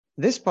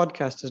This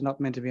podcast is not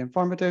meant to be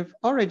informative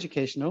or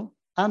educational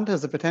and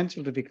has the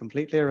potential to be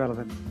completely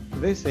irrelevant.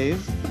 This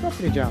is the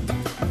Property Jam.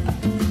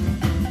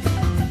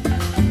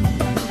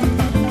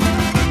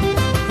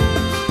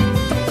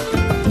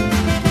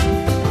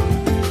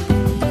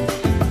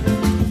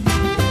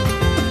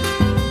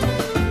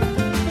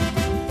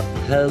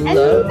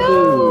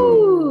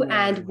 Hello,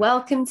 and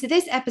welcome to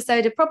this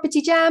episode of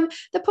Property Jam,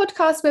 the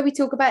podcast where we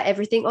talk about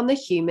everything on the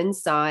human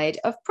side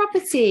of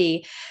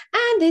property.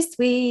 And this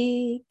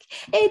week,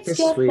 it's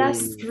just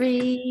us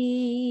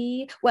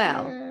three.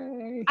 Well,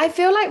 yay. I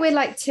feel like we're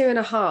like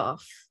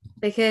 2.5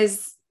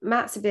 because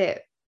Matt's a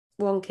bit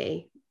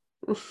wonky.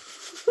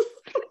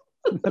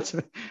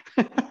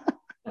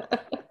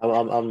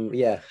 I'm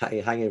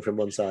hanging from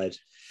one side.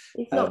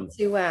 He's not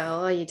too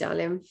well, are you,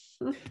 darling?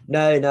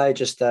 No,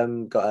 just got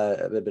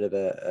a bit of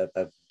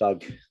a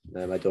bug.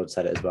 My daughter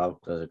said it as well.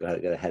 I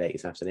got a headache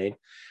this afternoon.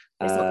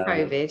 It's not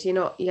COVID.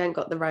 You ain't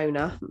got the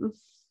Rona.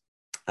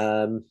 I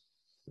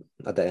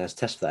don't know how to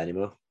test for that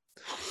anymore.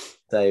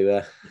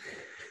 So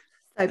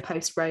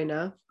post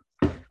Rona.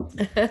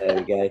 There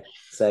we go.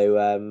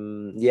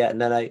 So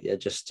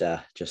just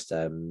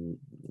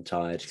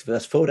tired.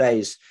 That's 4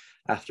 days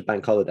after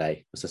bank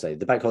holiday. As I say,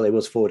 the bank holiday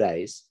was 4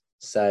 days.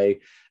 So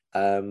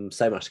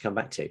much to come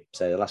back to.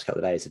 So the last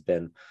couple of days have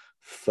been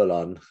full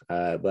on,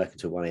 working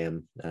till 1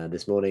 a.m.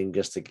 This morning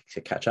just to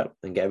catch up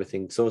and get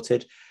everything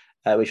sorted,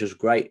 which was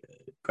great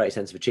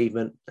sense of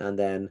achievement. And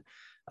then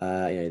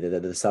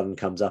the sun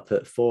comes up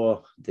at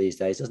 4 these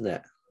days, doesn't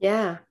it?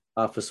 Yeah,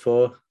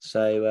 4:30.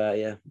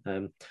 So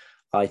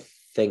I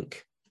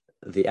think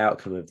the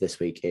outcome of this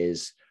week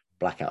is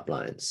blackout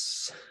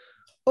blinds.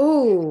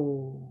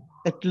 Oh,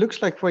 it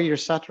looks like where you're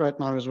sat right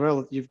now as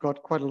well, you've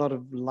got quite a lot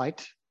of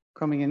light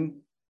coming in.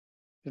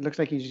 It looks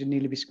like you should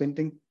nearly be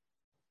squinting,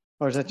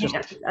 or is that just?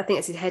 I think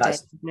it's his headache.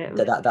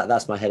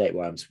 That's my headache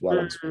while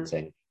I'm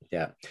squinting.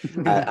 Yeah,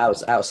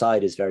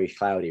 outside is very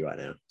cloudy right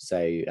now,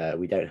 so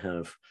we don't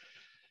have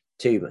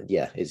too much.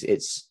 Yeah,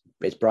 it's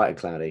bright and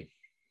cloudy.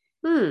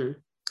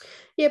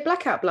 Yeah,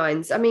 blackout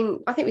blinds. I mean,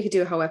 I think we could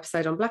do a whole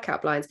episode on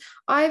blackout blinds.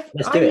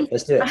 Let's do it.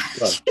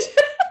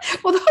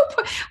 Well, the whole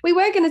point, we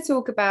were going to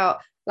talk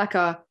about like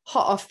a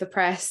hot off the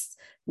press,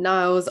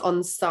 Niles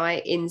on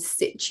site in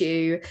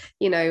situ,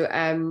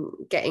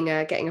 getting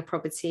a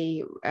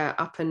property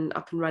up and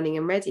running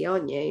and ready,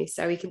 aren't you?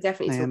 So we can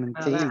definitely talk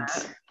about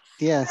that.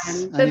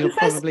 Yes, and you'll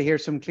probably hear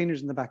some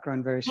cleaners in the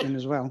background very soon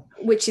as well.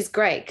 Which is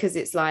great because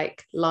it's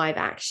like live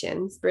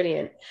action. It's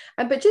brilliant.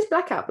 But just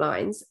blackout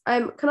blinds.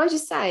 Can I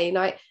just say,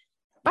 like,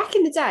 back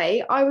in the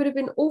day, I would have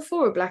been all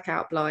for a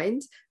blackout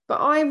blind, but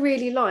I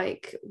really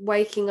like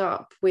waking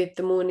up with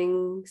the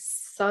morning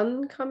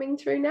sun coming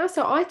through now.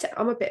 So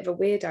I'm a bit of a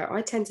weirdo.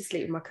 I tend to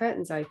sleep with my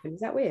curtains open. Is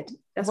that weird?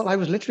 I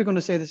was literally going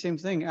to say the same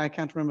thing. I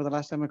can't remember the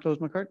last time I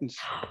closed my curtains.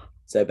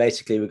 So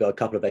basically, we've got a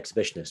couple of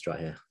exhibitionists right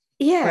here.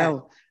 Yeah.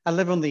 Well, I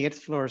live on the 8th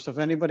floor, so if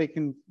anybody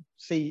can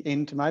see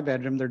into my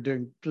bedroom, they're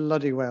doing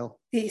bloody well.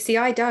 See,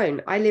 I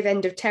don't. I live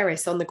end of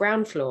terrace on the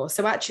ground floor.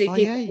 So actually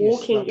people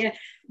walking,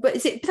 But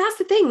that's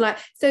the thing. Like,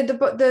 so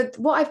the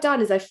what I've done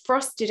is I've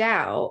frosted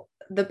out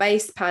the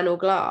base panel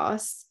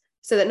glass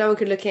so that no one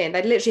could look in.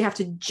 They'd literally have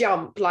to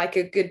jump like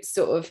a good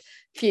sort of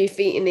few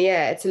feet in the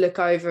air to look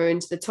over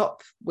into the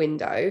top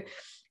window.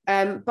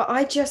 But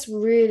I just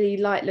really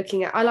like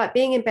I like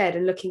being in bed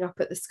and looking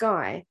up at the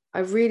sky. I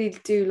really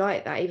do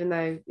like that, even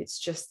though it's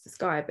just the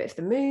sky. But if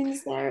the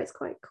moon's there, it's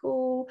quite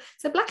cool.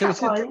 So blackout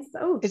blinds.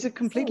 Is it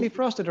completely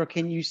frosted, or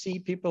can you see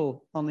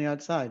people on the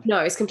outside? No,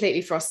 it's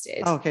completely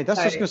frosted. Okay,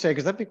 that's just going to say,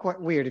 because that'd be quite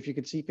weird if you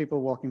could see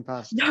people walking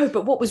past. No,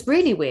 but what was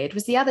really weird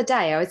was the other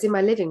day I was in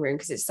my living room,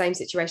 because it's the same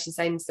situation,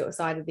 same sort of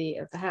side of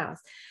the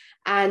house.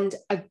 And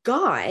a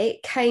guy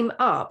came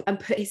up and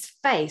put his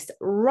face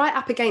right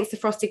up against the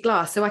frosted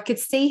glass so I could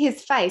see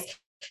his face.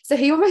 So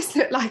he almost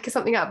looked like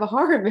something out of a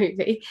horror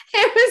movie.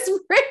 It was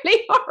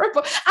really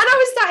horrible. And I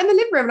was sat in the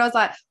living room and I was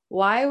like,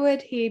 why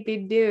would he be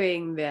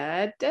doing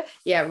that?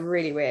 Yeah,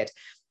 really weird.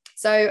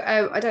 So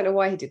I don't know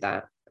why he did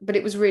that, but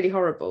it was really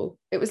horrible.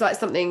 It was like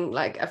something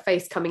like a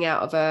face coming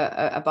out of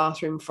a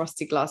bathroom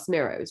frosted glass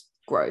mirror. It was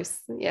gross.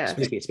 Yeah.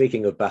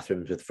 Speaking of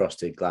bathrooms with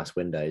frosted glass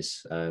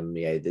windows,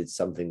 it's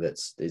something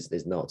that's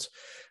is not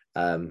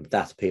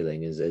that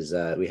appealing. Is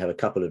we have a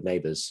couple of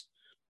neighbours.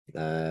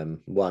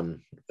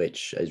 One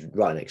which is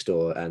right next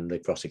door, and the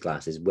frosted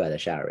glass is where the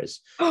shower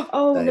is.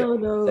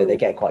 No. So they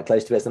get quite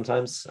close to it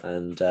sometimes,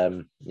 and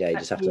you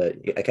just have to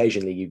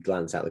occasionally you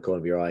glance out the corner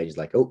of your eye, just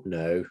like, oh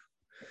no.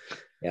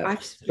 Yeah,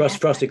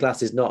 frosted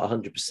glass is not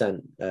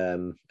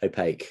 100%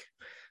 opaque,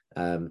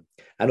 and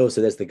also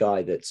there's the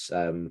guy that's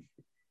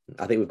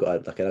I think we've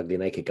got like an ugly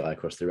naked guy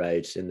across the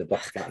road in the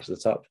box couch at the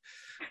top.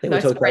 I think we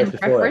talked about this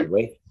before, haven't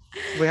we?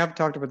 We have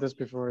talked about this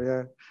before,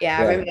 yeah. Yeah,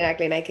 I remember the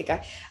ugly naked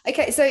guy.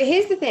 Okay, so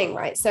here's the thing,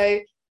 right?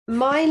 So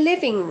my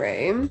living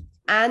room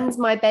and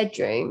my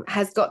bedroom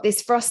has got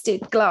this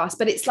frosted glass,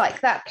 but it's like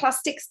that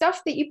plastic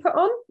stuff that you put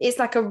on. It's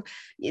like a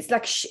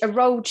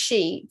rolled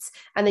sheet,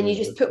 and then you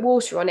just put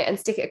water on it and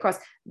stick it across.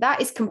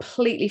 That is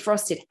completely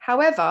frosted.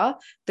 However,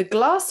 the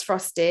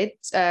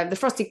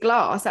frosted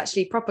glass,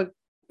 actually proper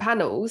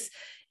panels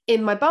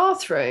in my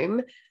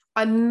bathroom,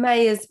 I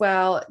may as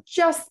well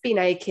just be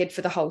naked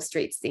for the whole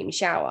street steam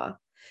shower.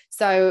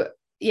 So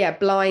yeah,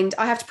 blind.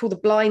 I have to pull the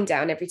blind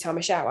down every time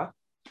I shower.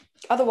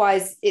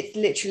 Otherwise, it's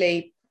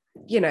literally,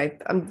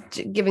 I'm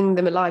giving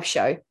them a live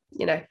show,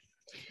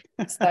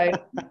 So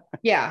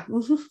yeah,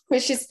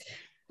 which is,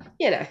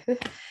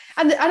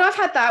 and I've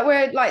had that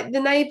where like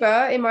the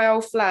neighbor in my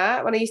old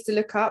flat, when I used to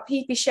look up,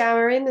 he'd be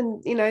showering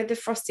and, the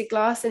frosted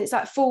glass, and it's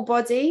like full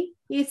body.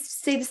 You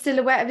see the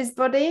silhouette of his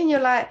body and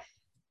you're like,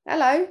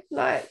 hello,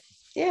 like,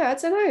 yeah,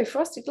 I don't know,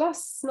 frosted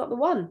glass is not the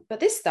one, but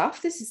this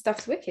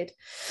stuff's wicked.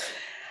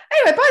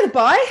 Anyway, by the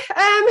by,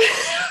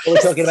 what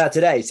we're talking about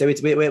today. So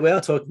we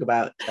are talking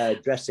about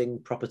dressing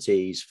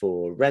properties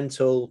for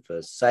rental,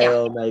 for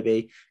sale,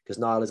 maybe, because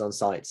Niall is on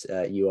site.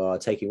 You are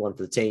taking one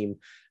for the team,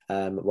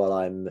 while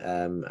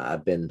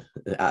I've been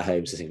at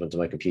home sitting in front of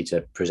my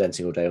computer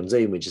presenting all day on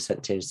Zoom, which just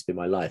tends to be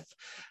my life.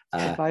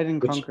 Divide and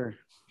conquer.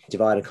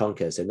 Divide and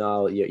conquer. So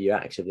Niall, you're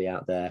actively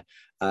out there.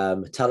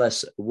 Tell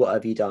us, what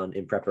have you done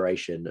in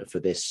preparation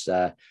for this?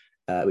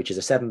 Which is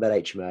a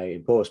 7-bed HMO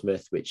in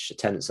Portsmouth, which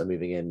tenants are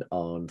moving in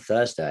on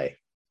Thursday.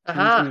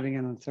 Moving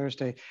in on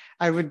Thursday.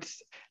 I would,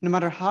 no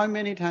matter how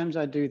many times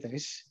I do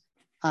this,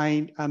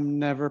 I am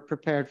never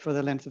prepared for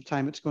the length of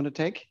time it's going to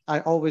take. I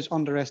always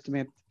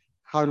underestimate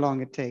how long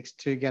it takes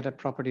to get a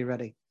property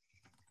ready.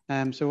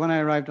 So when I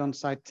arrived on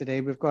site today,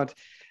 we've got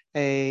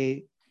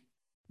a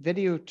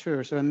video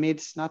tour, so a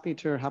made snappy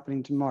tour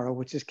happening tomorrow,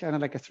 which is kind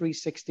of like a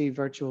 360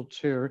 virtual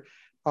tour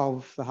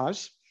of the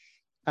house.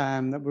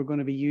 That we're going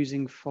to be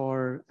using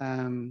for,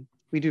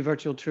 we do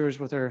virtual tours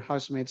with our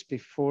housemates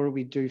before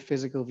we do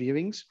physical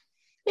viewings.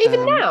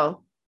 Even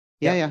now?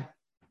 Yeah.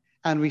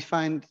 And we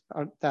find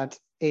that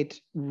it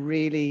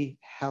really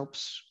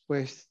helps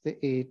with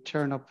the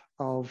turn up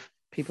of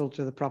people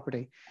to the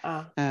property.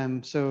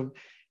 So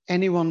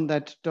anyone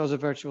that does a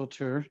virtual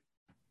tour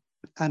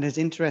and is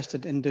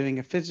interested in doing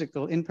a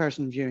physical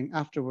in-person viewing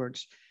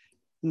afterwards,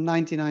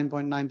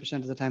 99.9%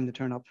 of the time they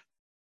turn up.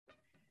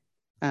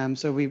 And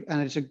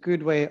it's a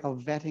good way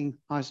of vetting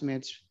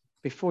housemates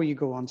before you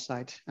go on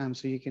site,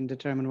 so you can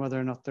determine whether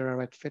or not they're a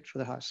right fit for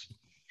the house.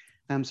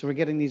 So we're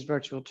getting these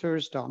virtual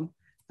tours done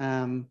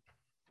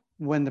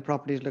when the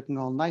property is looking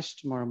all nice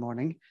tomorrow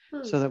morning,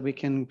 so that we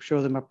can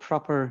show them a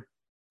proper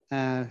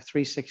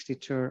 360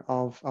 tour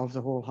of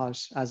the whole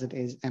house as it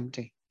is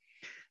empty.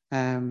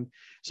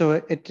 So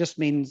it just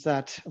means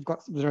that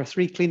there are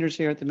 3 cleaners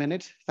here at the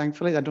minute.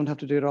 Thankfully, I don't have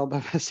to do it all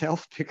by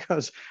myself,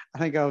 because I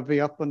think I'll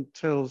be up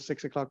until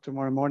 6 o'clock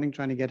tomorrow morning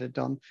trying to get it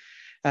done.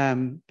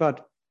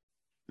 But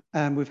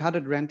we've had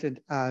it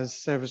rented as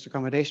serviced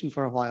accommodation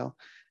for a while.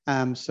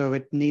 So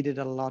it needed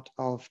a lot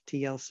of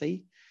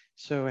TLC.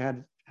 So I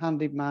had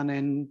handyman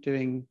in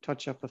doing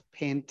touch up of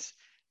paint,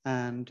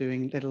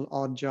 doing little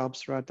odd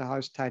jobs throughout the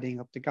house, tidying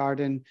up the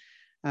garden.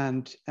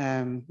 And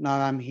now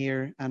I'm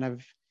here, and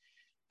I've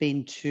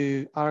been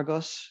to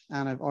Argos,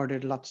 and I've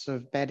ordered lots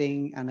of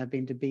bedding, and I've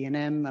been to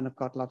B&M, and I've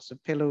got lots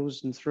of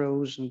pillows and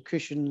throws and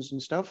cushions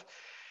and stuff.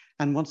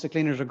 And once the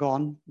cleaners are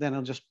gone, then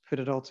I'll just put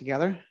it all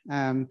together.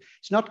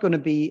 It's not going to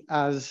be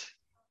as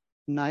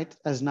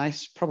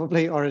nice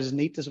probably, or as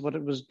neat as what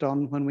it was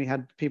done when we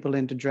had people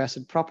in to dress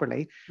it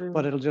properly,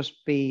 but it'll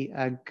just be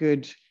a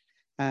good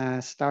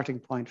starting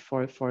point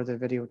for the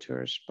video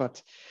tours.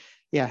 But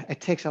yeah,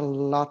 it takes a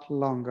lot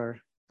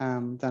longer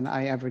than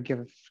I ever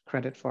give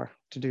credit for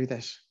to do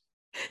this.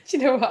 Do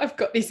you know what? I've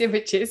got these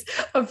images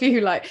of you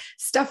like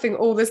stuffing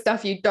all the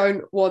stuff you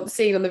don't want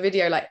seen on the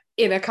video, like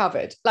in a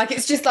cupboard. Like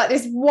it's just like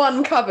this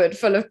one cupboard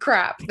full of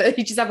crap that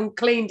you just haven't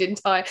cleaned in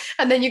time.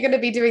 And then you're going to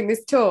be doing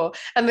this tour,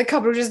 and the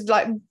cupboard will just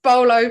like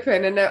bowl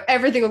open, and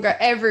everything will go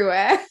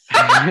everywhere.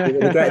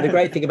 The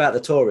great thing about the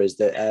tour is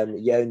that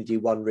you only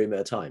do one room at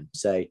a time,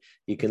 so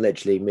you can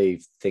literally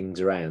move things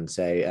around.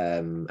 So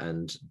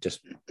and just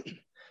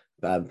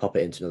pop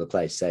it into another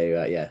place.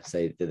 So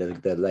so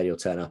the lady will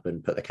turn up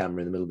and put the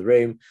camera in the middle of the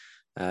room.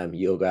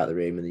 You'll go out the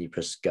room, and then you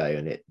press go,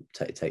 and it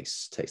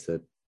takes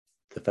the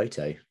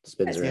photo,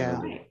 spins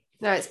around. Yeah.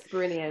 No, it's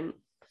brilliant.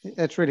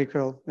 It's really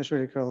cool. It's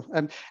really cool.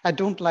 I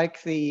don't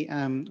like the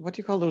what do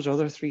you call those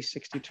other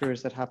 360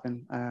 tours that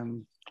happen?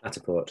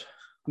 Matterport.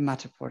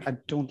 I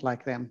don't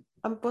like them.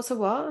 What's a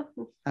what?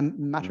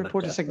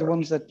 Matterport is like the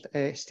ones that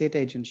estate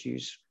agents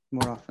use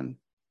more often.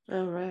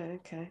 Oh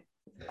right, okay.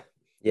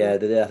 Yeah,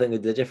 I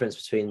think the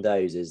difference between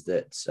those is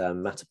that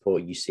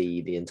Matterport, you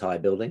see the entire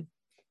building.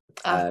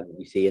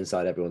 You see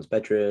inside everyone's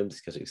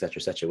bedrooms, et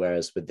cetera,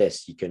 whereas with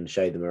this, you can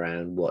show them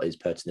around what is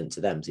pertinent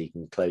to them. So you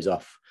can close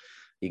off.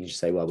 You can just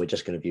say, well, we're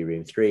just going to view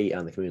room 3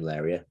 and the communal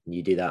area. And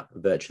you do that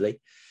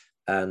virtually.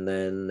 And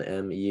then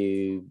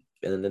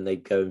they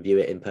go and view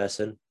it in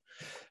person.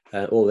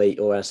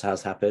 Or as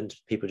has happened,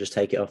 people just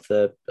take it off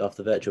the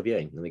virtual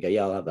viewing, and they go,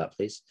 yeah, I'll have that,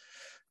 please.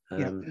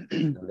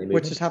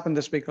 Which has happened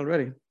this week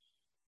already.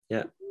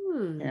 Yeah.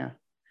 Yeah.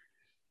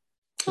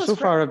 That's so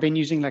great. far, I've been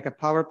using like a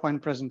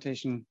PowerPoint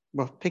presentation,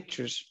 well,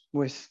 pictures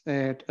with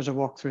as a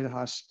walk through the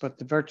house, but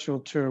the virtual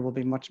tour will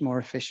be much more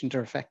efficient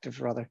or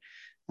effective rather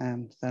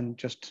than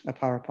just a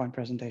PowerPoint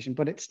presentation,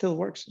 but it still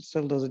works. It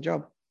still does a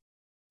job.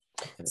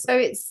 So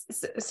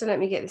let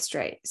me get this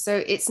straight. So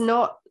it's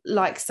not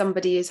like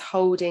somebody is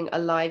holding a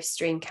live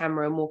stream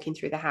camera and walking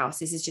through the house.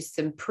 This is just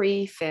some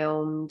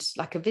pre-filmed,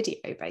 like a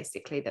video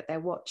basically that they're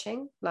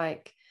watching.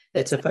 Like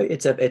it's like a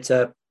photo. It's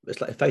a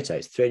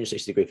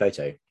 360-degree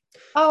photo.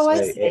 Oh, so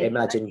I see.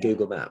 Imagine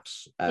Google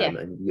Maps, Yeah.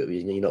 and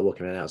you're not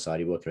walking around outside.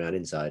 You're walking around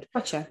inside.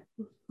 Gotcha.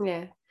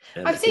 Yeah.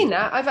 I've seen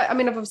that. I've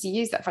obviously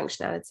used that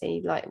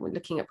functionality, like when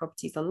looking at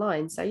properties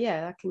online. So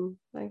yeah, I can.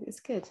 Like, it's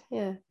good.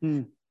 Yeah.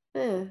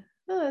 Yeah.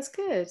 Oh, that's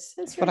good.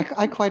 That's really but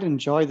I quite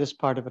enjoy this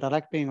part of it. I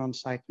like being on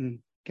site and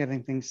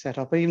getting things set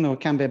up, even though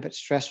it can be a bit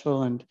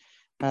stressful and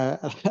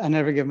I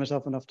never give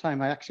myself enough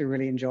time. I actually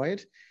really enjoy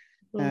it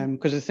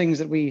because the things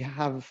that we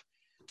have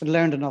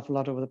learned an awful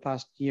lot over the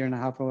past year and a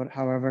half, or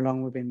however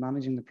long we've been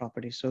managing the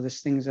property. So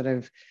there's things that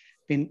I've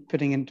been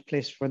putting into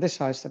place for this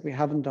house that we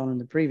haven't done in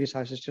the previous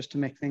houses, just to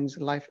make things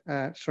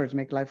to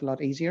make life a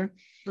lot easier.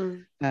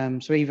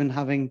 So even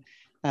having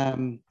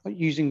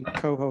using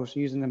Cohost,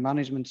 using the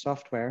management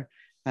software,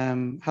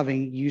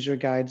 having user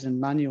guides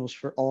and manuals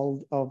for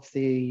all of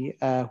the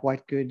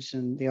white goods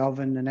and the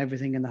oven and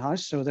everything in the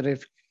house, so that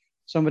if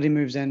somebody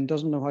moves in,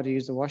 doesn't know how to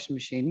use the washing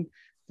machine,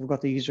 they've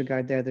got the user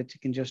guide there that you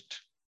can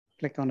just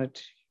click on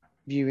it,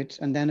 view it,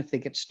 and then if they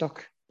get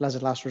stuck, as a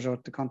last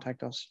resort, to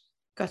contact us.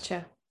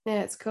 Gotcha.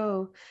 Yeah, it's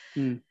cool.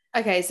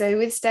 Okay, so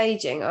with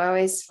staging, I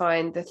always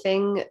find the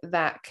thing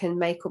that can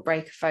make or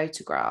break a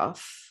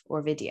photograph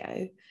or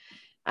video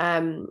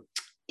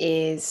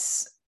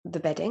is the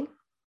bedding.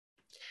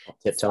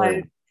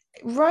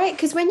 Right,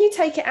 because when you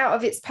take it out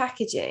of its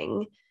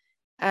packaging,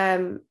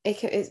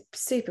 it's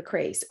super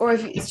creased, or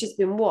if it's just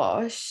been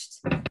washed,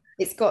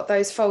 it's got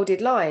those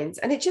folded lines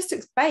and it just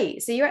looks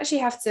bait. So you actually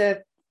have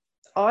to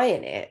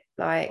iron it,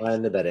 like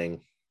iron the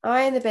bedding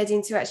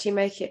to actually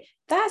make it.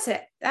 That's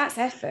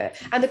effort.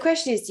 And the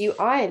question is, do you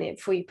iron it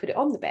before you put it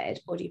on the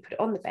bed, or do you put it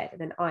on the bed and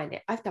then iron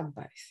it? I've done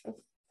both.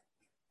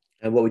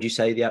 And what would you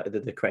say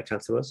the correct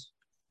answer was?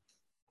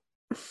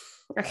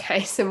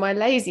 Okay, so my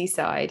lazy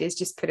side is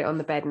just put it on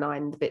the bed and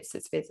iron the bits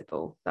that's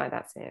visible. Like,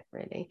 that's it,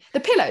 really. The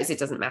pillows, it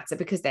doesn't matter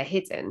because they're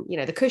hidden. You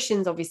know, the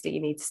cushions, obviously,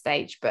 you need to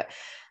stage, but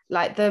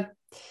like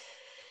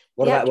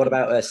what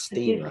about a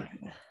steamer?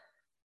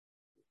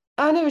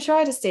 I never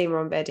tried a steamer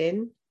on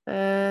bedding.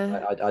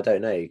 I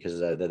don't know,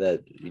 because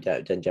you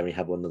don't generally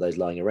have one of those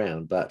lying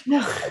around, but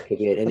no. It could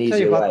be an easier way. I'll tell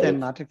you what then,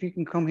 Matt, if you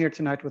can come here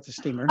tonight with a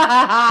steamer and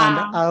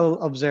I'll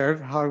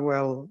observe how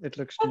well it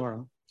looks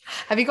tomorrow.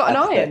 Have you got an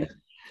iron?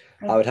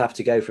 I would have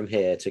to go from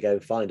here to go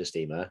and find a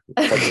steamer,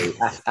 probably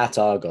at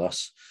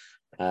Argos,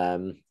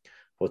 or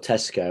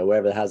Tesco,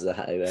 wherever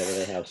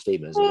they have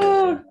steamers.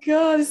 Oh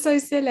God, it's so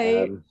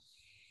silly.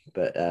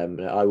 But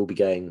I will be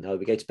going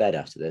to bed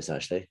after this,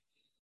 actually.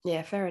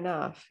 Yeah, fair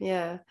enough.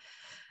 Yeah.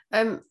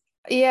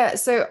 Yeah,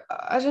 so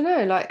I don't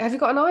know, like, have you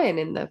got an iron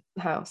in the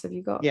house? Have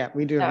you got? Yeah,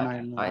 we do have an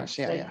iron in the house.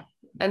 Yeah.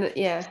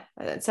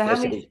 And so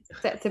how many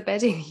sets of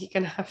bedding are you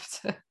gonna have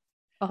to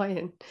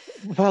iron?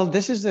 Well,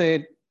 this is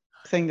the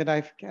thing that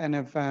I've kind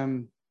of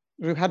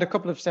we've had a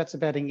couple of sets of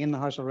bedding in the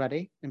house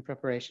already in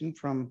preparation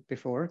from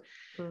before,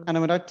 and I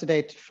went out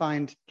today to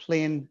find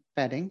plain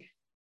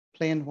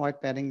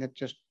white bedding that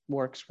just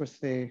works with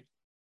the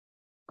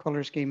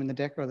color scheme in the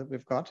decor that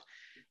we've got.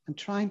 And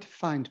trying to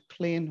find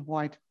plain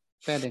white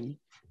bedding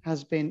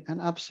has been an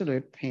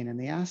absolute pain in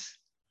the ass.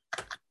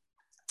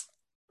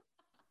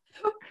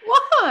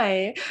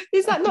 Why?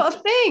 Is that not a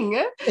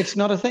thing? It's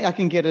not a thing. I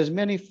can get as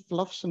many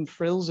fluffs and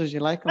frills as you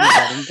like on the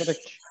bedding, but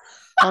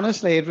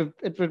honestly,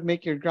 it would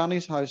make your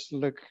granny's house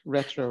look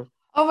retro.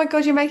 Oh my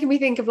God, you're making me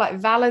think of like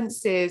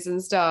valances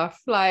and stuff.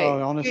 Like,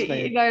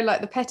 honestly, you know,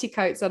 like the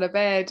petticoats on a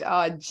bed.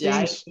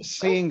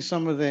 Seeing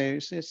some of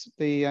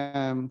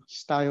the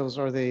styles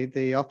or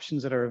the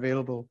options that are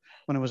available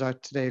when I was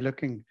out today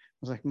looking, I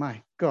was like,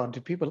 my God,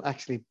 do people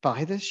actually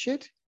buy this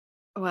shit?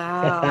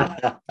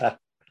 Wow.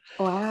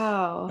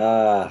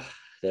 Wow.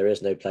 There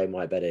is no plain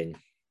white bedding.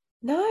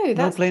 No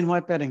plain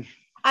white bedding.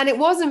 And it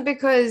wasn't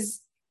because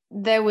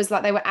they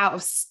were out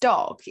of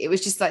stock. It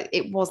was just like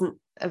it wasn't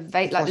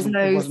available. Like,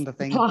 it wasn't a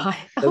thing.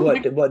 So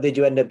what did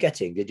you end up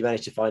getting? Did you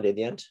manage to find it in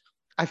the end?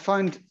 I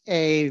found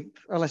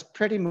it's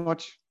pretty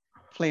much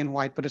plain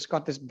white, but it's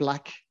got this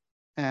black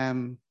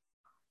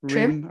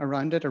rim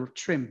around it, or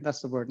trim. That's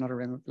the word, not a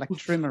rim. Like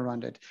trim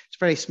around it. It's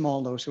very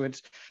small though, so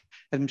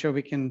I'm sure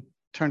we can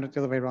turn it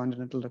the other way around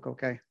and it'll look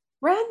okay.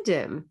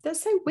 Random.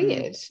 That's so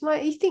weird.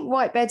 Like, you think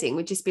white bedding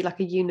would just be like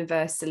a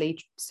universally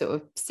sort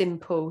of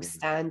simple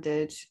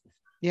standard.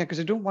 Yeah,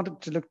 because I don't want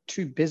it to look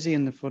too busy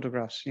in the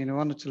photographs. You know, I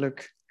want it to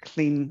look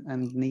clean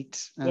and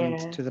neat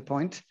and to the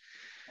point.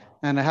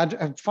 And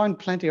I found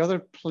plenty other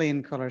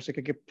plain colors. I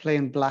could get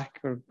plain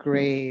black or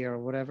gray or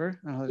whatever.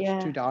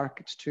 It's too dark.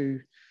 It's too,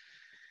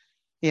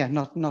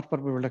 not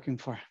what we were looking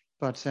for.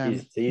 But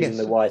using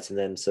the white and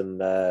then some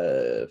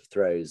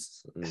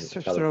throws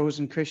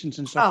and cushions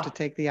and stuff to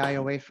take the eye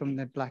away from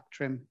the black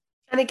trim.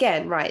 And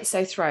again, right,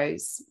 so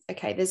throws.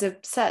 Okay, there's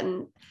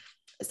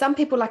some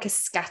people like a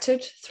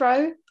scattered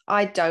throw.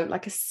 I don't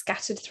like a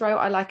scattered throw.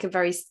 I like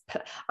I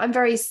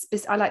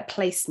like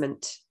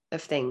placement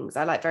of things.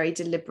 I like very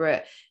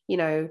deliberate,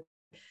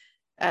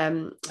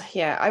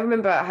 I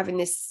remember having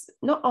this,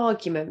 not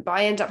argument, but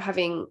I end up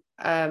having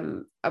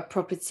a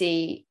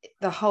property,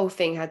 the whole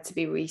thing had to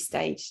be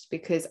restaged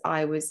because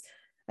I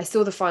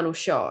saw the final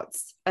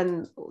shots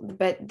and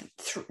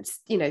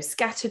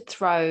scattered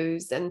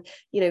throws and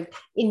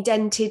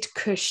indented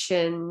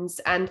cushions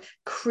and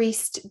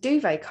creased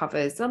duvet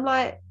covers. And I'm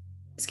like,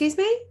 excuse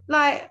me,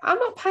 like I'm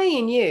not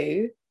paying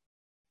you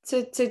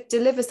to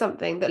deliver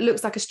something that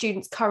looks like a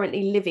student's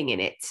currently living in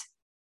it.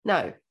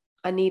 No,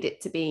 I need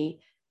it to be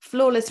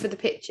flawless for the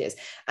pictures.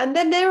 And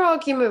then their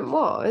argument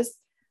was,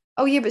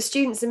 oh yeah, but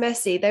students are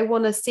messy, they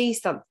want to see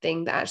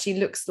something that actually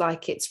looks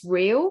like it's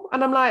real.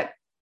 And I'm like,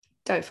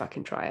 don't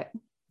fucking try it.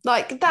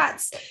 Like,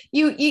 that's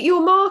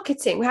your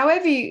marketing,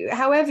 however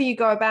you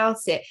go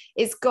about it,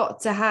 it's got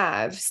to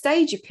have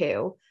stage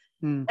appeal.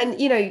 And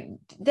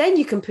then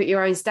you can put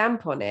your own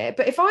stamp on it.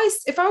 But if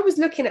I was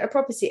looking at a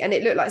property and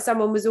it looked like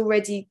someone was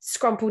already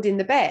scrumpled in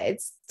the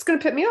beds, it's going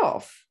to put me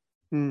off.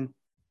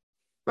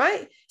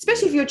 Right?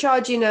 Especially if you're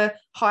charging a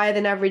higher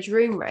than average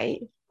room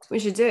rate,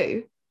 which you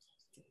do.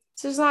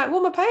 So it's like, what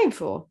am I paying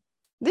for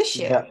this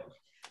shit?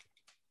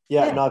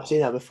 Yeah, no, I've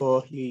seen that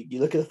before. You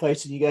look at the photo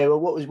and you go,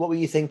 well, what were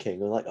you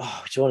thinking? I'm like,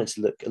 oh, do you want it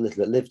to look a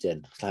little bit lived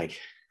in? It's like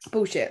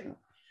bullshit.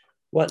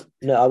 What?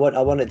 No, I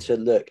want it to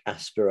look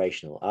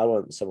aspirational. I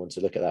want someone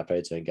to look at that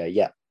photo and go,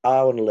 yeah,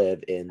 I want to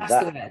live in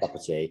that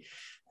property.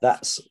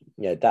 That's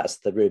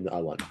the room that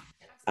I want.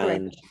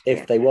 And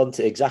if they want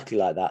it exactly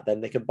like that,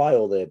 then they can buy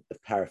all the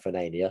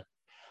paraphernalia.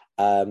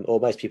 Or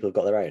most people have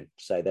got their own,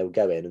 so they'll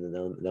go in and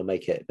then they'll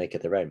make it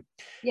their own.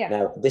 Yeah.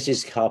 Now this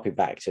is harping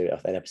back to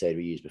an episode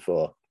we used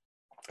before.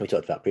 We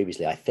talked about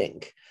previously, I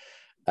think,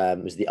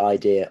 was the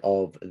idea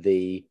of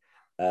the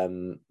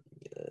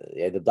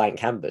blank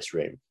canvas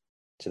room,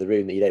 so the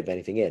room that you don't have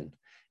anything in,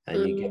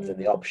 and you give them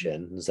the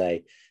option and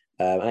say,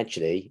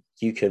 actually,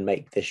 you can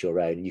make this your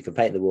own. You can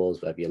paint the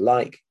walls whatever you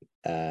like,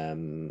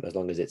 as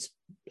long as it's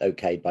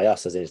okayed by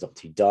us, as in it's not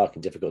too dark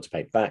and difficult to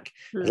paint back.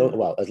 As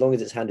long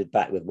as it's handed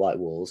back with white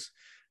walls,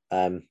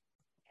 then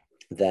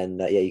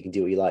you can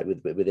do what you like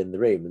within the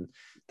room. And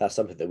that's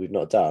something that we've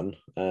not done.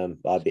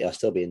 I'll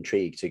still be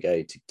intrigued to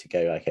go.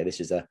 Okay, this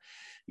is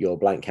your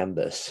blank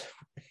canvas.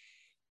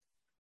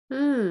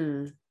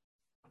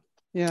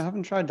 Yeah, I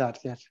haven't tried that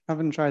yet.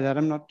 I'm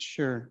not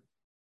sure,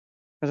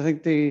 but I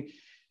think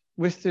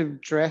with the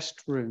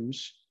dressed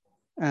rooms,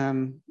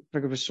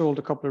 like we've sold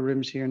a couple of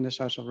rooms here in this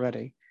house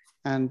already,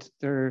 and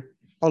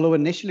although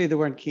initially they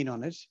weren't keen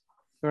on it,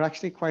 they're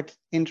actually quite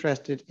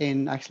interested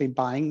in actually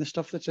buying the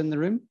stuff that's in the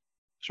room.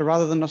 So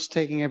rather than us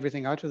taking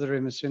everything out of the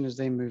room as soon as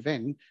they move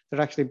in, they're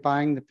actually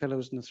buying the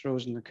pillows and the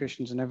throws and the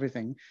cushions and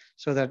everything,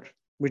 so that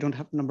we don't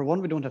have, number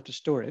one, we don't have to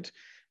store it.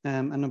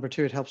 And number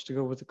two, it helps to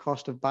go with the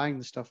cost of buying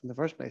the stuff in the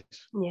first place.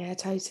 Yeah,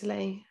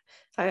 totally.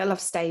 I love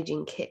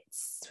staging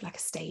kits, like a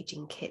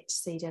staging kit,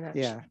 so you don't have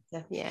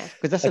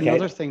But that's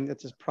another thing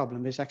that's a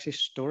problem, is actually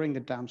storing the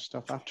damn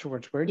stuff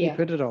afterwards. Where do you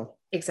put it all?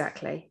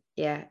 Exactly.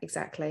 Yeah,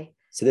 exactly.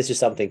 So this is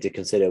something to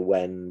consider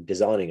when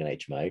designing an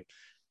HMO,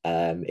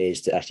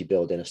 is to actually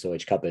build in a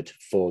storage cupboard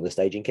for the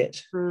staging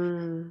kit,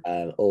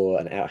 or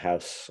an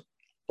outhouse,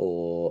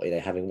 or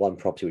having one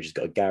property which has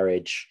got a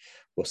garage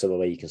or somewhere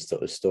where you can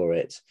store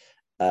it.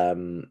 There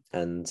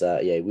is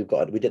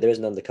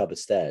an under cupboard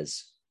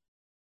stairs.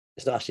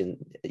 It's not actually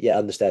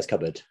understairs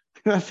cupboard.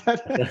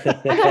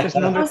 There's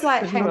an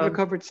under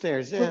cupboard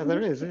stairs. Yeah,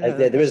 there is. Yeah,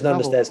 there is an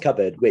understairs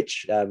cupboard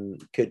which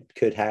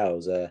could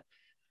house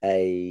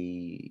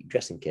a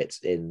dressing kit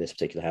in this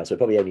particular house. So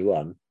probably only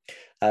one.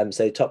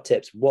 So top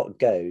tips: what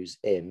goes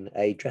in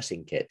a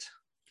dressing kit?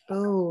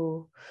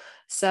 Oh,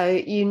 so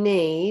you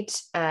need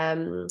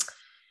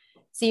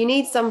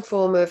some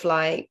form of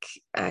like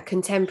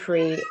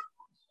contemporary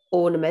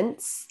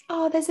ornaments.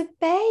 Oh, there's a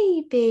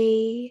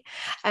baby.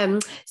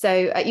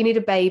 So you need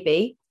a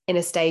baby in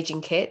a staging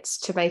kit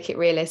to make it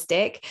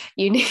realistic.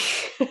 You need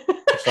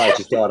Sorry,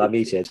 just go on, I'm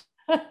muted.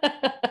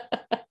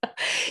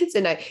 So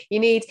no,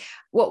 you need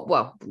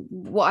what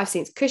I've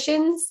seen is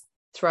cushions,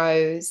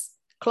 throws,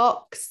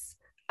 clocks,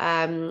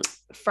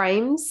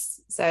 frames,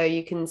 so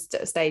you can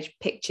stage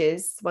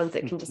pictures, ones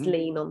that can just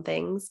lean on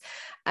things.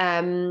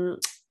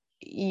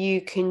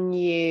 You can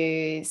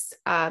use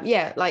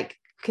like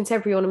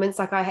contemporary ornaments.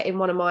 Like in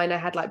one of mine, I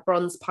had like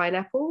bronze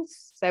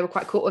pineapples. They were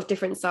quite cool, of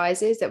different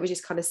sizes, that would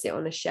just kind of sit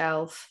on a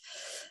shelf.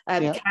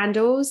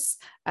 Candles,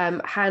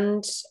 to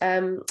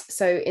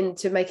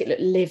make it look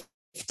lived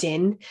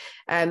in,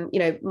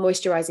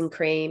 moisturizing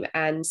cream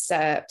and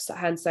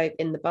hand soap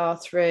in the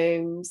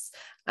bathrooms.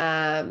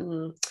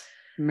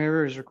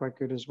 Mirrors are quite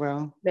good as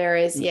well.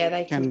 Mirrors,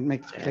 they can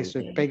make the place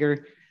look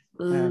bigger.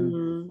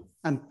 And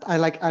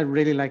I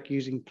really like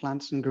using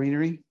plants and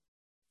greenery.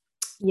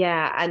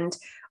 Yeah, and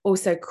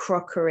also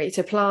crockery,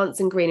 to plants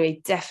and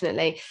greenery,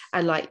 definitely.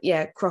 And like,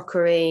 yeah,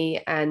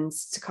 crockery, and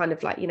to kind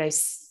of like, you know,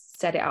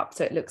 set it up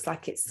so it looks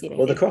like it's, you know.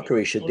 Well, the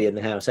crockery should be in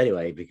the house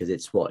anyway, because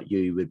it's what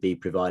you would be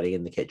providing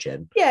in the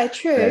kitchen. Yeah,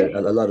 true. So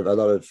a lot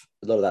of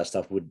that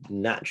stuff would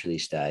naturally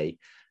stay.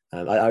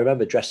 I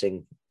remember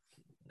dressing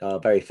our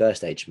very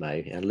first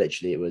HMO, and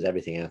literally it was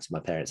everything out of my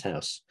parents'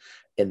 house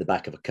in the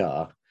back of a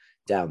car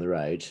down the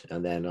road.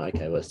 And then,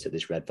 okay, well, let's take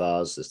this red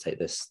vase, let's take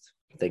this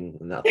thing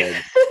and that thing,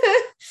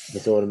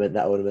 this ornament,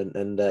 that ornament.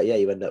 And yeah,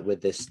 you end up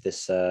with this,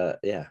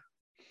 yeah.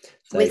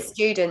 So, with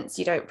students,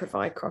 you don't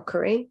provide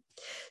crockery.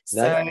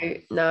 So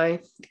no,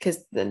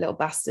 because the little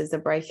bastards, will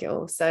break it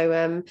all.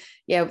 So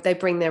yeah, they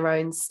bring their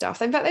own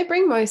stuff. In fact, they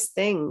bring most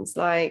things,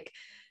 like,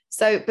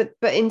 so,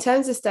 but in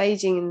terms of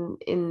staging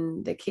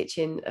in the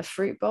kitchen, a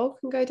fruit bowl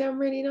can go down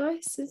really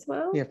nice as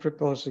well. Yeah, fruit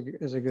bowl is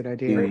a good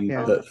idea. Do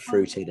you put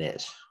fruit in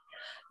it?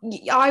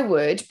 I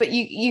would, but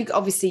you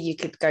obviously you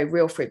could go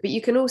real fruit, but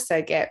you can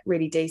also get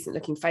really decent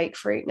looking fake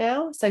fruit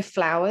now. So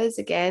flowers,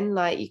 again,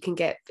 like you can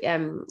get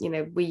you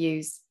know, we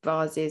use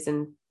vases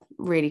and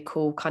really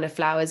cool kind of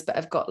flowers, but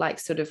I've got like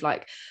sort of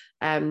like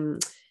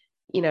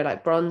you know,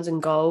 like bronze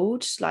and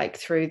gold like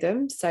through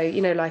them, so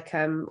you know, like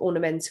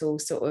ornamental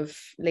sort of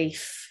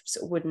leaf,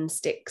 sort of wooden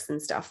sticks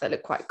and stuff that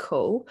look quite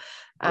cool.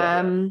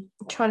 I'm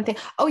trying to think,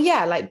 oh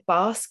yeah, like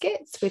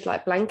baskets with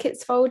like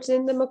blankets folded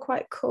in them are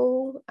quite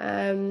cool.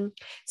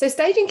 So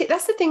staging kit,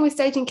 that's the thing with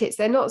staging kits,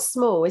 they're not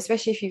small,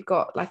 especially if you've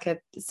got like a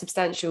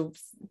substantial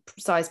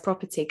size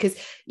property, because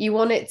you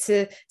want it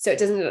to, so it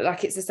doesn't look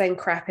like it's the same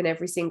crap in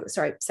every single,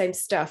 same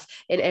stuff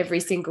in every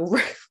single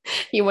room.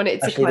 You want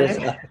it to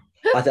actually,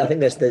 I think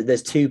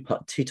there's two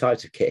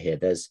types of kit here.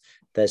 There's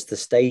the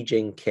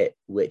staging kit,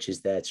 which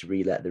is there to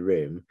relet the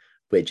room,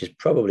 which is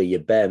probably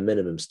your bare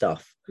minimum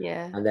stuff.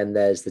 Yeah. And then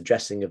there's the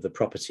dressing of the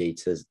property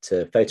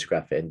to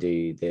photograph it and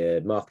do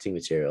the marketing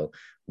material,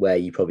 where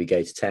you probably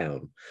go to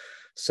town.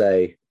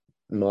 So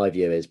my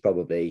view is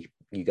probably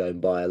you go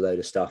and buy a load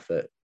of stuff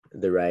at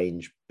the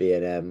Range,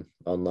 B&M,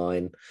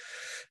 online,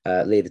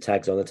 leave the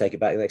tags on and take it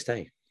back the next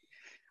day.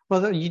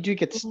 Well, you do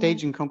get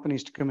staging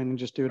companies to come in and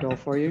just do it all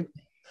for you.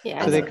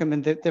 Yeah. So they come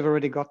in, they've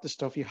already got the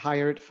stuff. You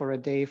hire it for a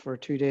day, for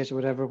 2 days or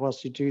whatever,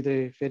 whilst you do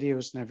the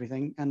videos and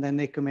everything. And then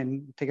they come in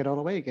and take it all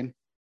away again.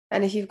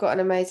 And if you've got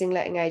an amazing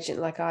letting agent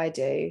like I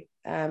do,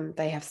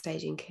 they have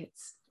staging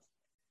kits.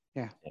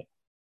 Yeah.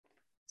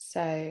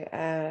 So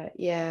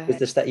yeah.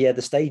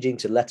 The staging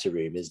to let a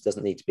room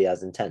doesn't need to be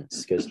as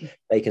intense, because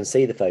they can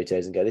see the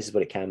photos and go, this is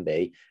what it can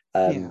be.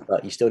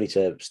 But you still need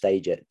to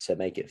stage it to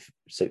make it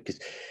so, because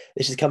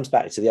this just comes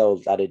back to the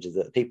old adage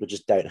that people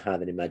just don't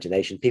have an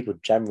imagination. People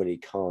generally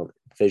can't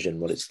vision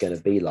what it's going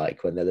to be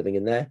like when they're living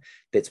in there.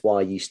 That's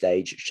why you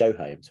stage show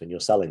homes when you're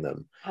selling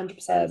them.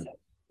 100%.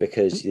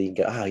 Because you can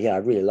go, oh yeah, I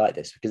really like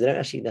this, because they don't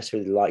actually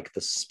necessarily like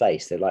the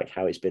space, they like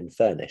how it's been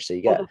furnished. So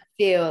you get the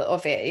feel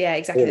of it. Yeah,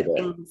 exactly.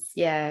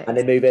 Yeah. And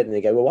they move in and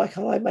they go, well, why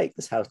can't I make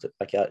this house look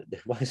like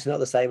why it's not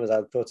the same as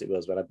I thought it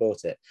was when I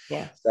bought it?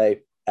 Yeah. So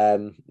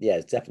yeah,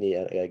 it's definitely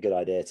a good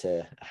idea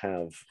to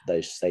have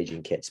those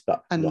staging kits.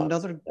 But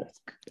another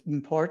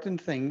important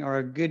thing, or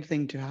a good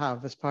thing to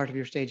have as part of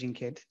your staging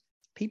kit,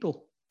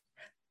 people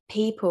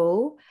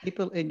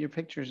in your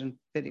pictures and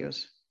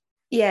videos.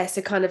 Yeah,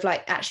 so kind of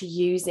like actually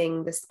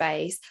using the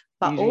space,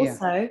 but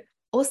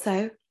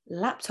also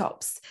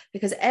laptops,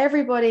 because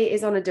everybody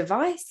is on a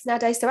device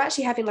nowadays. So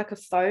actually having like a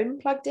phone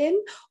plugged in,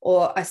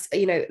 or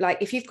you know, like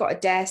if you've got a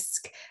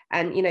desk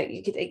and you know,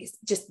 you could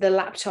just the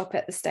laptop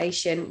at the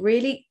station,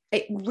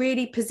 it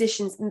really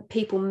positions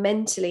people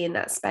mentally in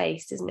that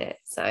space, doesn't it?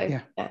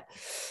 So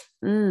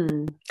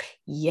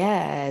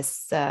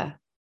yes,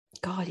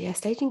 God, yeah,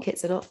 staging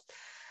kits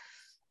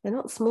they're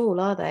not small,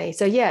 are they?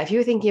 So yeah, if you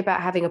were thinking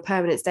about having a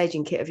permanent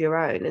staging kit of your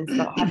own and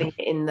not having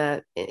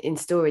it in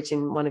storage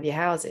in one of your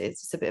houses,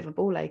 it's a bit of a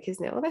ball ache,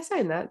 isn't it? Well, they're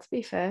saying that, to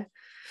be fair.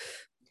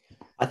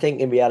 I think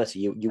in reality,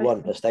 you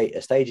want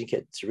a staging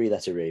kit to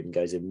relet a room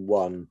goes in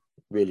one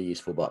really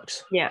useful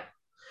box. Yeah.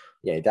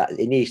 Yeah, that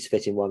it needs to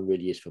fit in one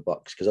really useful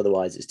box, because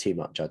otherwise it's too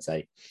much, I'd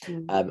say.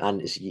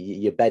 And it's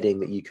your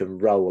bedding that you can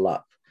roll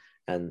up,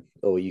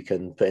 or you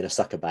can put in a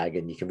sucker bag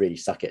and you can really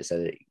suck it so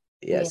that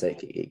so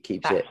it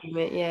keeps vacuum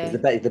it. Yeah,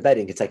 the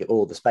bedding can take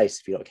all the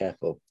space if you're not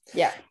careful.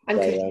 Yeah, and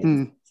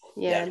so,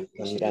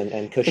 cushions.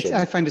 And cushions.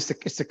 I find it's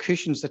the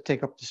cushions that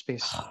take up the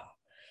space.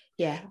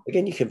 Yeah.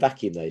 Again, you can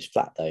vacuum those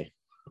flat though,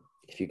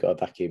 if you've got a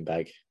vacuum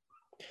bag,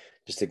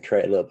 just to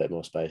create a little bit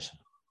more space.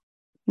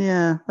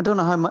 Yeah, I don't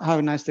know how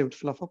nice they would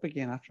fluff up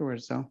again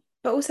afterwards, though.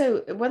 But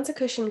also, once a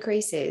cushion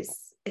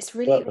creases, it's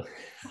really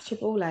such a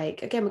ball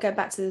ache. Again, we're going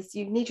back to this.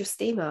 You need your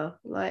steamer,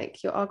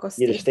 like your Argos.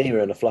 You need a steamer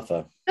and a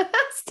fluffer.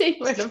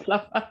 Steamer and a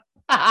fluffer.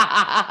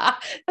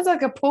 That's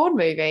like a porn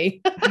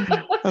movie.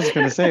 I was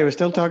going to say, we're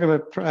still talking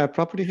about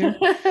property here.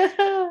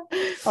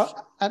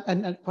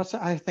 And what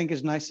I think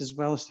is nice as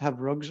well is to have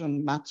rugs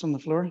and mats on the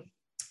floor.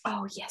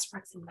 Oh yes,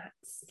 rugs and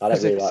mats. I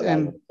don't really like that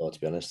on the floor, to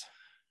be honest.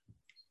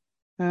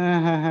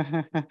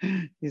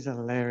 He's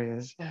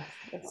hilarious.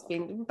 It's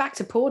been back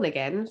to porn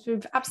again.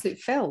 Absolute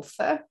filth.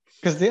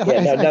 Because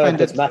no one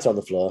puts mat on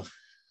the floor.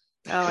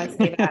 Oh, I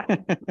see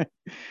that.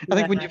 I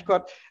think when you've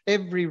got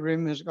every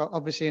room has got,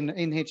 obviously in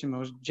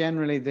HMOs,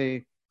 generally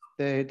the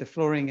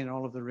flooring in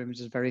all of the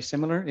rooms is very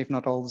similar, if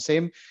not all the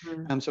same.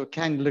 So it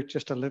can look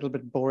just a little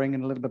bit boring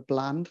and a little bit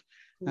bland.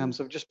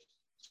 So just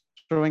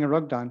throwing a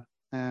rug down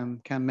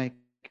can make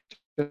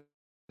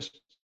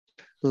just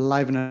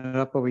liven it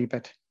up a wee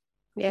bit.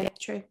 Yeah,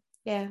 true.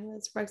 Yeah,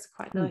 those rugs are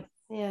quite nice.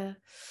 Yeah.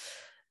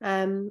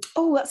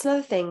 Oh, that's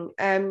another thing.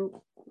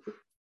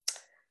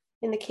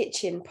 In the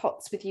kitchen,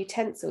 pots with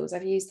utensils.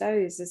 I've used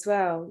those as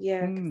well.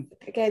 Yeah.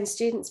 Again,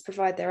 students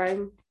provide their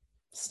own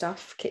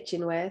stuff,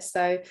 kitchenware.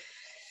 So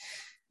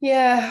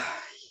yeah.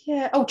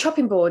 Oh,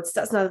 chopping boards.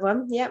 That's another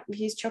one. Yeah, we've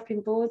used chopping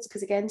boards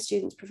because again,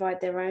 students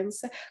provide their own.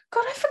 So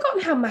God, I've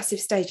forgotten how massive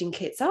staging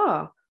kits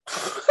are.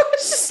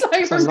 It's just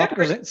like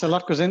a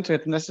lot goes into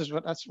it, and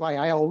that's why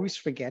I always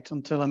forget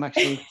until I'm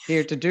actually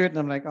here to do it, and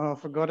I'm like, oh, I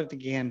forgot it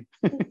again.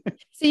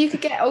 So you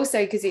could get also,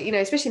 because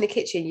especially in the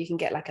kitchen, you can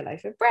get like a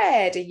loaf of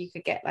bread, or you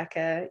could get like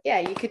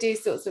you could do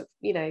sorts of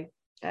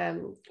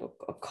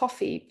or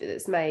coffee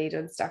that's made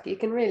and stuff. You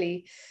can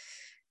really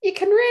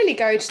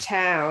go to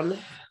town.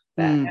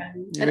 But,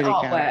 and really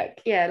artwork,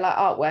 like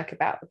artwork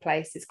about the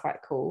place is quite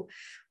cool.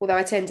 Although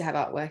I tend to have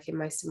artwork in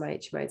most of my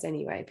HMOs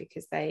anyway,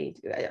 because it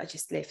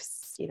just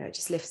lifts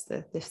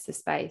the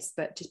space,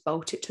 but just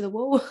bolt it to the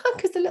wall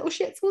because the little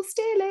shits will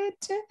steal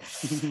it.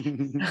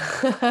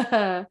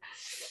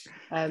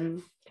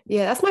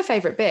 Yeah, that's my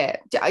favorite bit.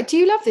 Do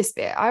you love this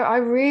bit? I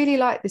really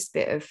like this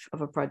bit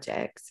of a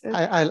project.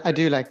 I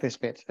do like this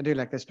bit. I do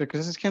like this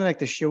because it's kind of like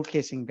the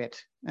showcasing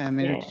bit.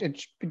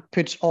 It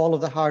puts all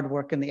of the hard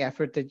work and the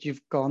effort that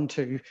you've gone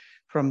to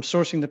from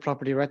sourcing the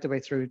property right the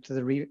way through to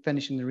the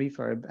finishing the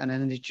refurb, and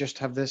then you just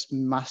have this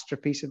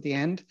masterpiece at the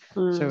end.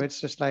 So it's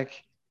just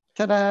like,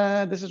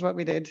 ta-da! This is what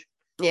we did.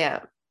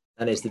 Yeah.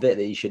 And it's the bit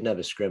that you should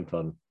never scrimp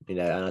on,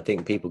 and I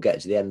think people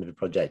get to the end of the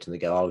project and they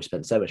go, oh, we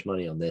spent so much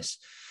money on this.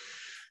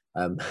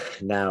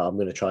 Now I'm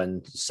going to try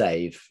and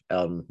save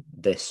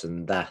this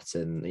and that,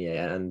 and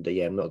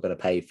I'm not going to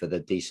pay for the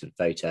decent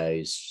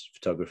photos,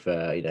 photographer,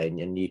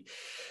 and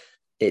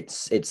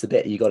it's the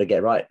bit you got to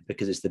get right,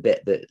 because it's the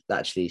bit that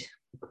actually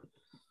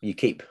you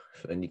keep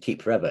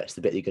forever. It's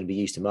the bit you're going to be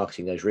used to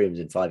marketing those rooms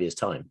in 5 years'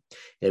 time.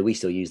 We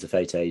still use the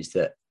photos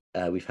that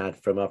we've had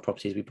from our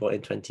properties we bought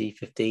in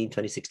 2015,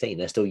 2016.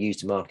 They're still used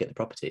to market the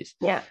properties.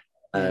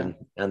 And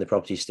the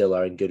properties still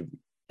are in good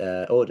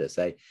order.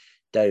 So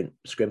don't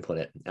scrimp on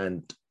it,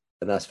 and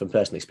that's from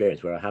personal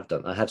experience where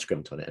I have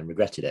scrimped on it and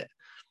regretted it,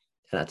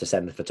 and I had to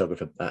send the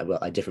photographer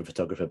a different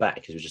photographer back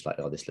because it was just like,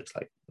 oh, this looks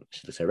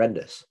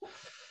horrendous.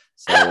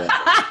 So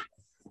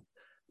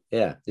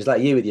it's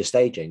like you with your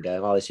staging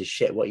going, oh, this is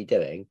shit, what are you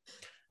doing?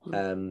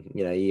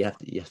 You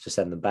have to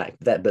send them back,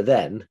 but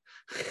then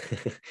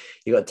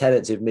you got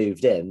tenants who've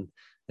moved in,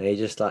 and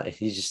you're so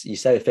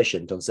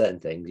efficient on certain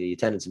things. Your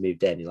tenants have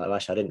moved in, you're like, well,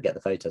 actually, I didn't get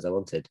the photos I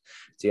wanted.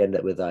 So you end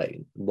up with like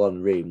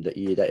one room that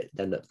you don't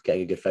end up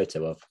getting a good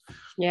photo of.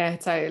 Yeah,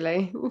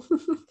 totally. Do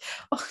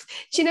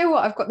you know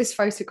what? I've got this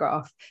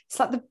photograph. It's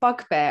like the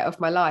bugbear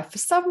of my life. For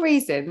some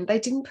reason, they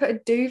didn't put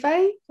a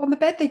duvet on the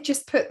bed. They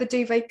just put the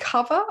duvet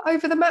cover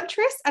over the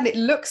mattress, and it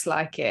looks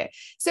like it.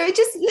 So it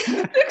just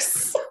looks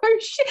so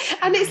shit.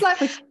 And it's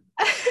like, it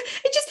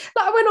just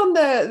like, I went on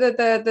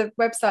the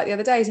website the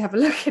other day to have a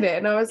look at it,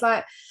 and I was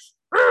like,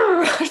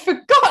 I'd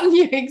forgotten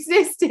you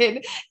existed.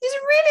 It just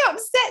really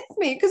upsets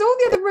me because all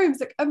the other rooms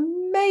look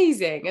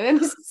amazing, and then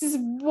there's this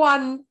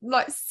one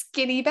like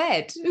skinny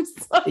bed.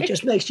 It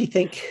just makes you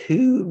think,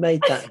 who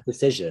made that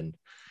decision?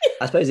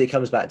 I suppose it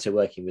comes back to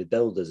working with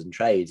builders and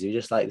trades. You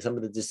just like some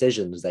of the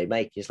decisions they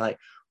make. It's like,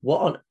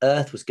 what on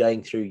earth was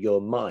going through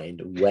your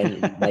mind when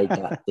you made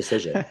that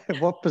decision?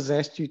 What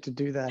possessed you to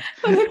do that?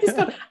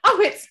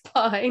 It's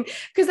fine.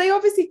 Because they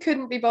obviously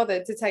couldn't be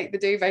bothered to take the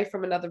duvet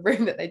from another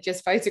room that they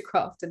just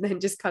photographed and then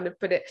just kind of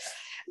put it.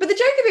 But the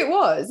joke of it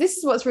was, this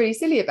is what's really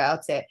silly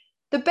about it.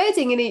 The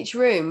bedding in each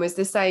room was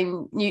the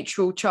same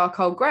neutral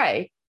charcoal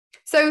grey.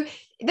 So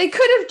they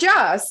could have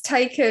just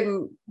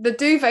taken the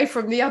duvet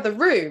from the other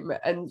room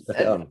and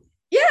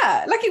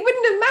yeah, like it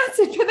wouldn't have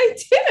mattered, but they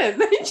didn't.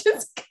 They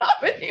just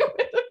covered it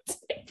with a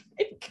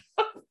duvet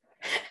cover.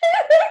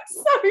 It looks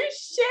so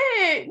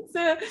shit.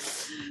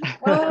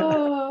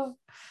 Oh.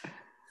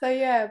 So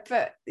yeah,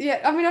 but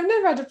yeah, I mean, I've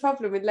never had a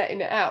problem with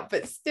letting it out,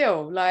 but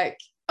still, like,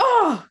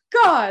 oh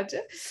God,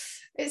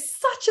 it's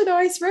such a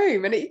nice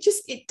room, and it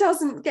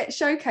doesn't get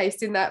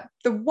showcased in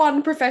the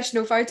one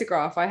professional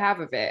photograph I have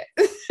of it.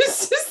 It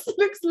just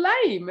looks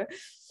lame.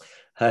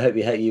 I hope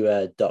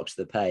you docked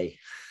the pay.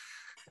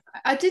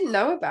 I didn't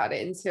know about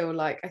it until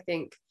I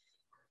think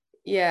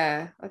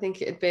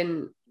it had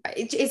been,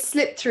 it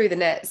slipped through the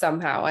net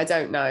somehow. I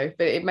don't know,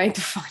 but it made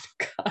the final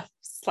cut.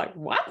 It's like,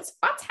 what's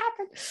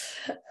happened?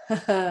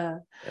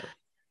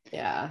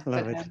 Yeah.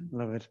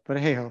 Love it. But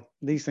hey,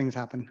 these things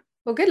happen.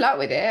 Well, good luck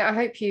with it. I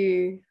hope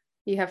you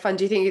have fun.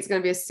 Do you think it's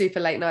going to be a super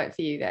late night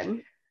for you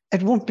then?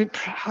 It won't be,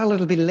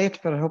 it'll be late,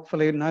 but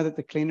hopefully now that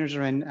the cleaners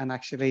are in and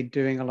actually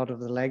doing a lot of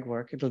the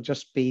legwork, it'll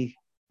just be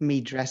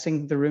me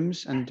dressing the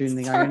rooms and doing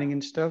the ironing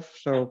and stuff.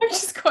 So I've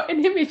just got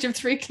an image of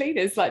 3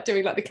 cleaners like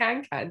doing like the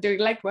can doing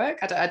leg work.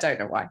 I don't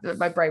know why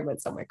my brain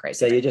went somewhere crazy.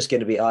 So you're just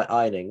going to be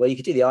ironing. Well, you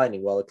could do the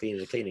ironing while the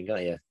cleaning,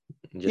 can't you?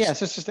 So it's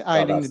just the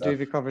ironing the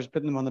duvet covers,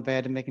 putting them on the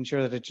bed and making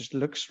sure that it just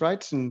looks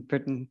right,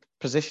 and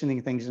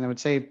positioning things. And I would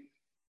say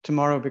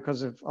tomorrow,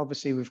 because of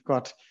obviously we've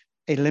got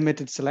a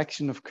limited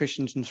selection of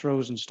cushions and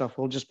throws and stuff,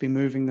 we'll just be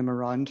moving them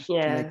around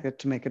to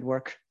make it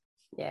work.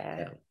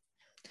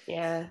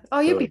 Yeah. Oh,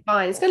 you'll be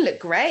fine. It's going to look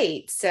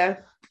great. So,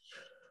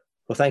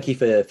 well, thank you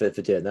for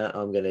doing that.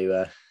 I'm going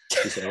to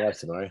do something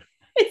else tomorrow.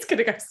 He's going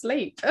to go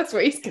sleep. That's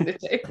what he's going to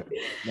do.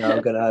 No,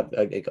 I'm going to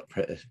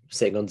have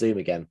sitting on Zoom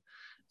again.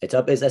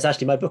 It's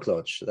actually my book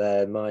launch,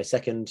 my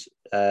second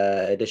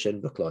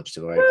edition book launch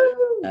tomorrow.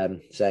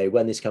 So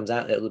when this comes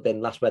out, it'll have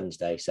been last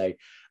Wednesday. So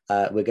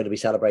we're going to be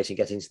celebrating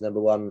getting to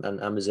 #1 and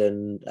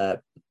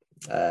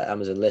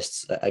Amazon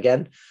lists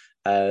again.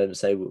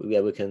 So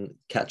we can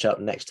catch up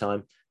next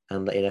time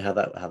and let you know how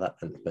that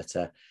went. But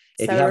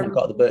if you haven't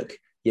got the book,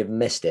 you've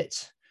missed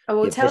it. I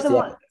will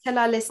tell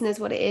our listeners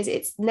what it is.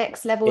 It's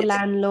Next Level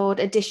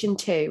Landlord Edition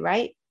 2,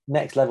 right?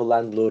 Next Level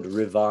Landlord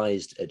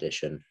Revised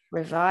Edition.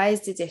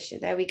 Revised Edition.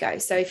 There we go.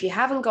 So if you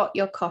haven't got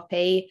your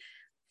copy,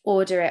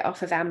 order it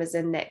off of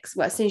Amazon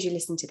as soon as you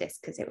listen to this,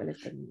 because it will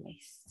have been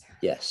released.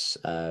 Yes.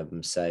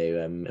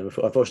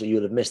 Unfortunately, you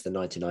will have missed the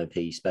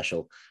 99p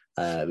special,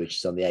 which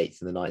is on the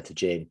 8th and the 9th of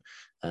June.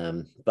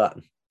 But,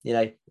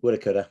 woulda,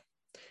 coulda.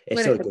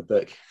 It's still a good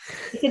book.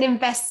 It's an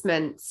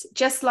investment.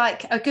 Just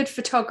like a good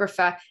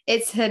photographer,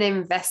 it's an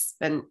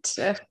investment.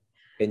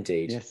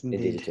 Indeed. Yes,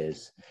 indeed it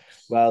is.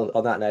 Well,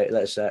 on that note,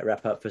 let's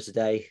wrap up for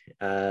today.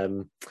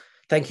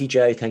 Thank you,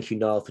 Joe. Thank you,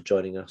 Niall, for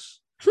joining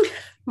us.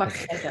 My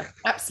pleasure.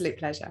 Absolute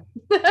pleasure.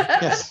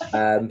 Yes.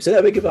 So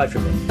that'll be goodbye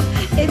from me.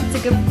 It's a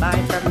goodbye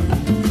from me.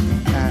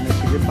 And it's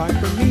a goodbye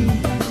from me.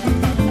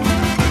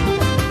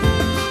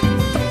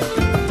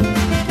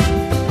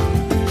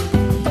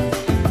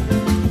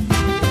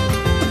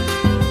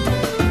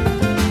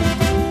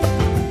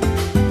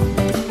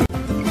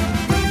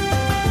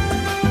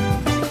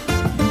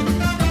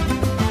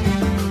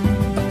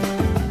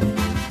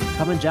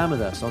 Come and jam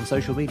with us on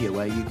social media,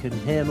 where you can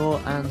hear more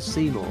and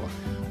see more.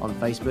 On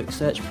Facebook,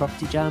 search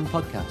Property Jam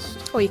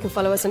Podcast. Or you can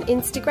follow us on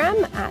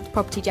Instagram at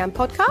Property Jam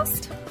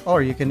Podcast.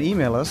 Or you can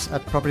email us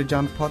at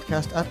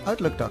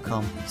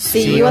propertyjampodcast@outlook.com.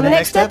 See you on the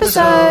next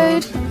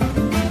episode.